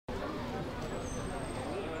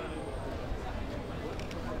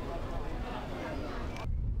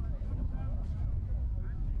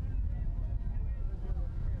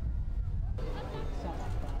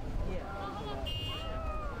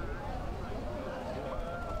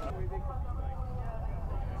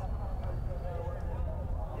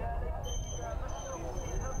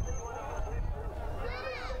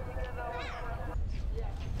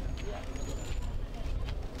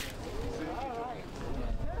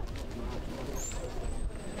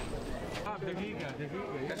How are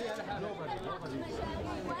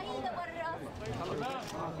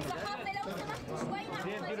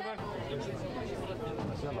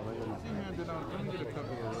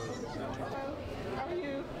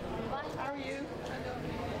you? How are you?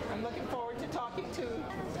 I'm looking forward to talking to you.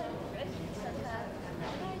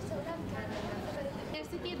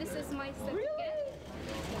 This is my certificate.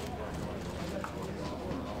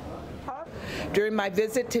 During my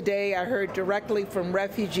visit today, I heard directly from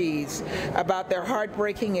refugees about their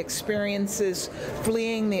heartbreaking experiences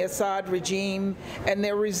fleeing the Assad regime and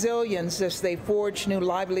their resilience as they forge new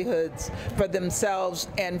livelihoods for themselves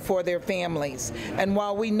and for their families. And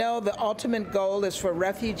while we know the ultimate goal is for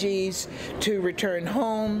refugees to return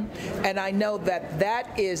home, and I know that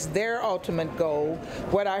that is their ultimate goal,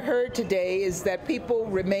 what I heard today is that people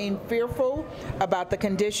remain fearful about the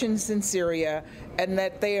conditions in Syria and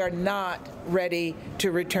that they are not ready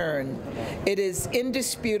to return. It is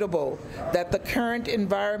indisputable that the current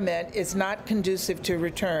environment is not conducive to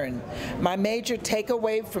return. My major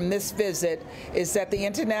takeaway from this visit is that the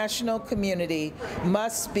international community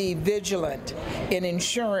must be vigilant in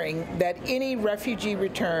ensuring that any refugee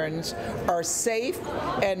returns are safe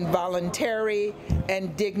and voluntary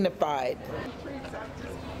and dignified.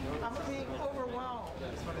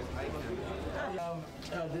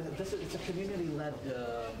 It's a community-led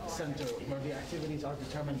center where the activities are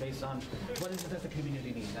determined based on what is it that the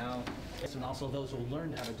community needs now, and also those who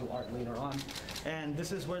learned how to do art later on. And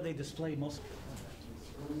this is where they display most.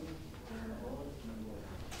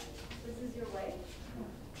 This is your way?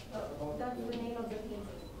 Oh, that's the name of the painting.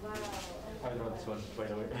 Wow. I wrote this one, by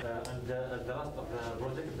the way. And the last of the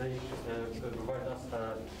project, they provide us.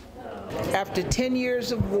 After 10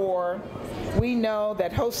 years of war, we know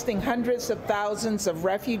that hosting hundreds of thousands of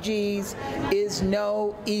refugees is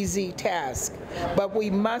no easy task. But we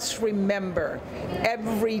must remember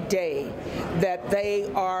every day that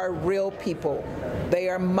they are real people. They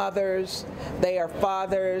are mothers, they are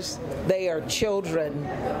fathers, they are children,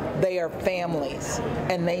 they are families,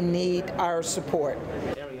 and they need our support.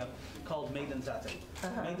 Area called Maidan Zaatari.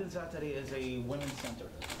 Maidan Zaatari is a women's center.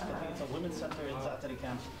 It's a women's center in Zaatari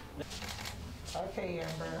Camp. Okay,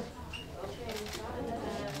 Amber.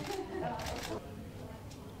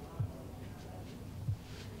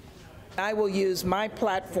 I will use my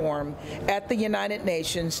platform at the United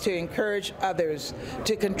Nations to encourage others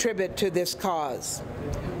to contribute to this cause.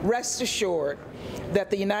 Rest assured that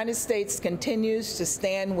the United States continues to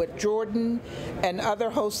stand with Jordan and other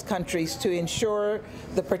host countries to ensure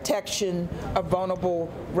the protection of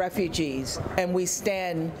vulnerable refugees, and we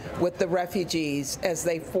stand with the refugees as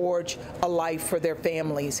they forge a life for their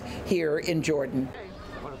families here in Jordan.